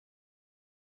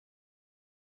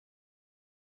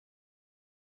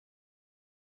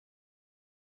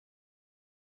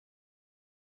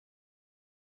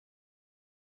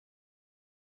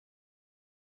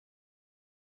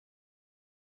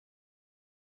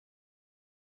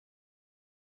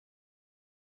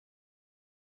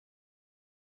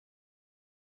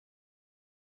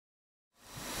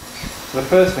The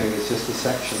first thing is just the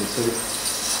section, so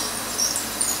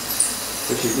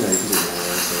which you can do now,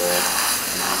 so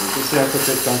you can see how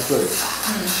quickly it's gone through.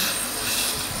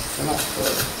 And that's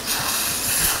good.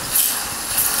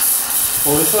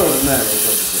 Well, it's lower than there,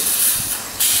 obviously.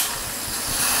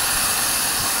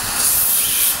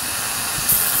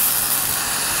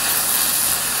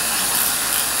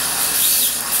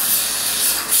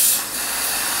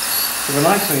 So the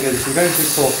nice thing is, if you go to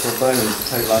cortical bone to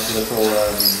take like a little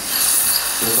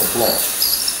block,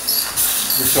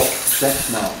 you've got depth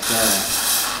marks there.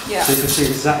 Yeah. So you can see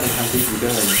exactly how deep you're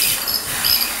going.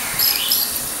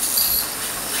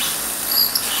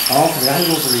 And also the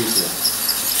angles are easier,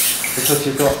 because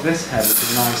you've got this head which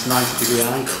is a nice 90-degree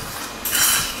angle.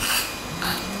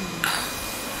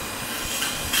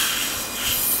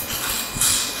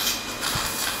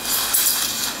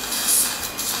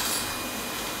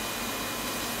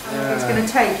 It's going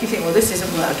to take, you think, well, this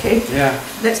isn't working. Yeah.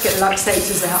 Let's get the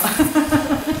luxators out.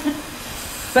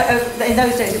 But in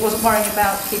those days, it wasn't worrying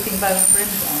about keeping bone for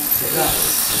implants. Exactly.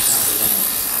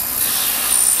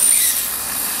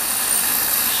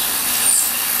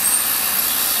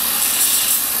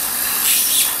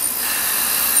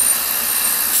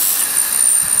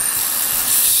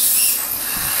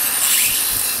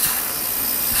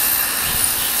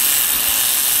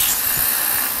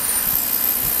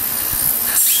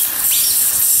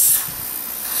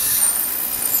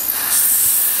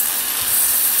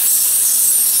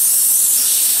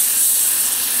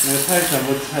 And the program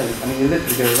would take, you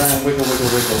literally go around, wiggle,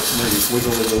 wiggle, wiggle, move, wiggle,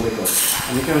 wiggle, wiggle.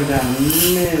 And you're going down a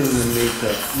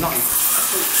millimetre, not... Right,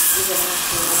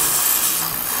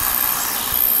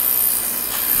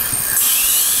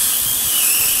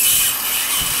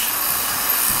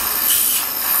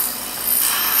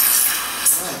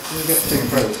 so you get too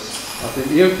close. I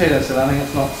think, you okay there, Sil? I think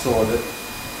it's not sore, that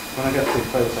when I get too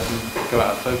close I can go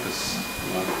out of focus.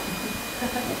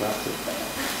 That's it.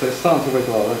 So it's starting to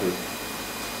wiggle already.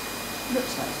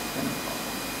 Looks like it's going to pop.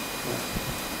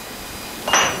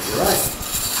 You're right.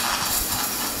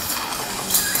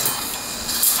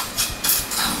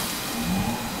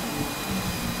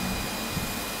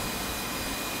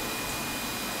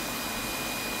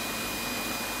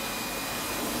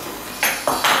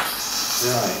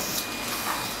 Right.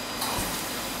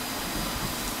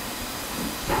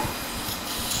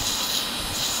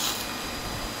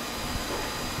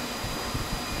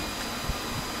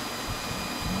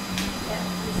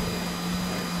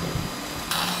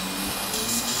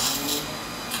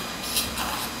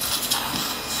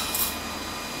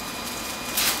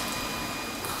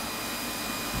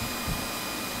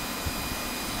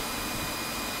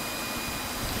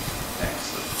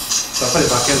 So I put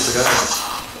it back in to go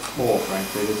more,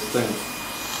 frankly, this thing.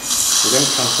 They don't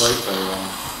translate very well.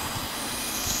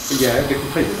 But yeah, it'd be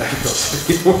completely difficult, so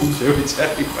you wouldn't do it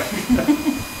anyway.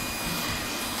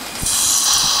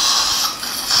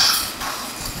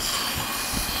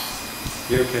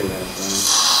 You okay there, Brian?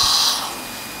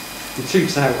 The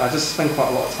tube's out. I just spend quite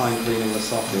a lot of time cleaning the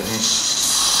socket. In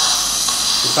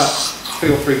fact,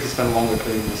 feel free to spend longer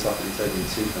cleaning the socket and taking the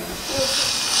tooth out.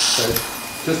 So,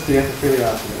 just the epithelial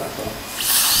out of it, that's all.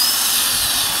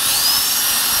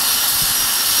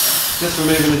 Just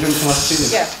removing the junction like a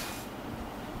ceiling. Yeah.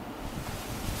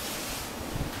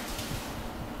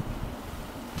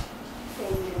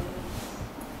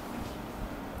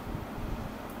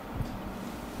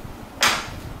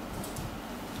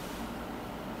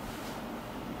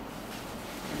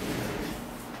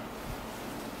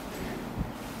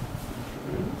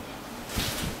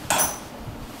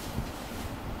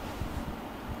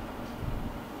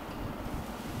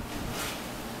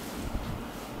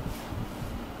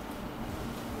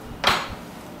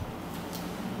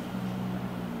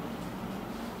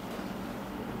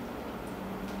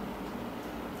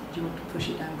 Do you want to push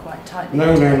it down quite tightly?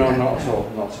 No, not at all,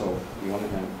 not at all. You want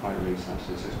it down quite loose,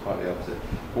 actually, so it's quite the opposite.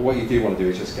 But what you do want to do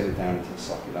is just get it down into the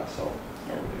socket, that's all.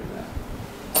 Yeah. What we're doing there.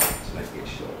 Just making it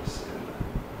short, just in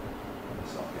the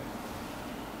socket.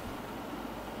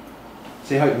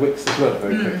 See how it wicks the blood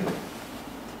very quickly?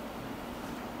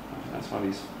 That's why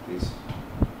these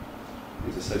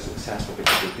are so successful,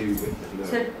 because they do wick the blood.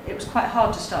 So it was quite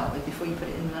hard to start with before you put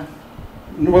it in the...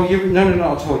 Well, no,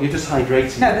 not at all. You're just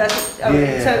hydrating. No, that's,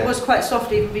 so it was quite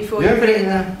soft even before you put it in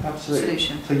the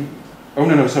solution. So oh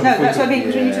no, so no, that's what I mean,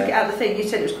 because when you took it out of the thing, you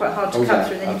said it was quite hard to cut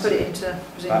through, and then you put it into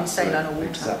presumably saline or water.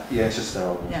 Exactly. Yeah, it's just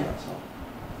sterile water. Yeah. That's all.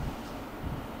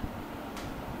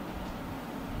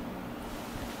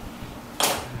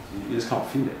 You just can't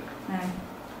feed it. No.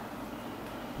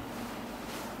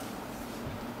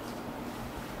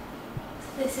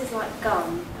 This is like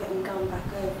gum, putting gum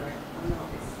back over it, or not?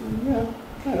 Yeah,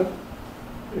 kind of.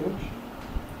 Pretty much.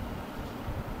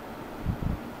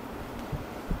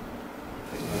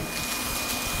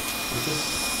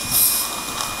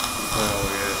 Oh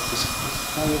yeah, just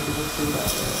kind of see that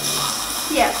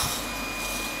there. Yeah.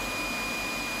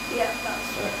 Yeah, that's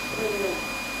brilliant.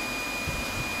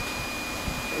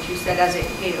 As you said, as it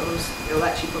heals, it'll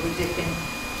actually probably dip in.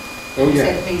 Oh yeah.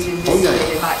 Centimetres in Oh, this yeah.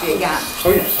 there might be a gap.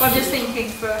 Oh yeah. Well, I'm just thinking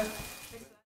for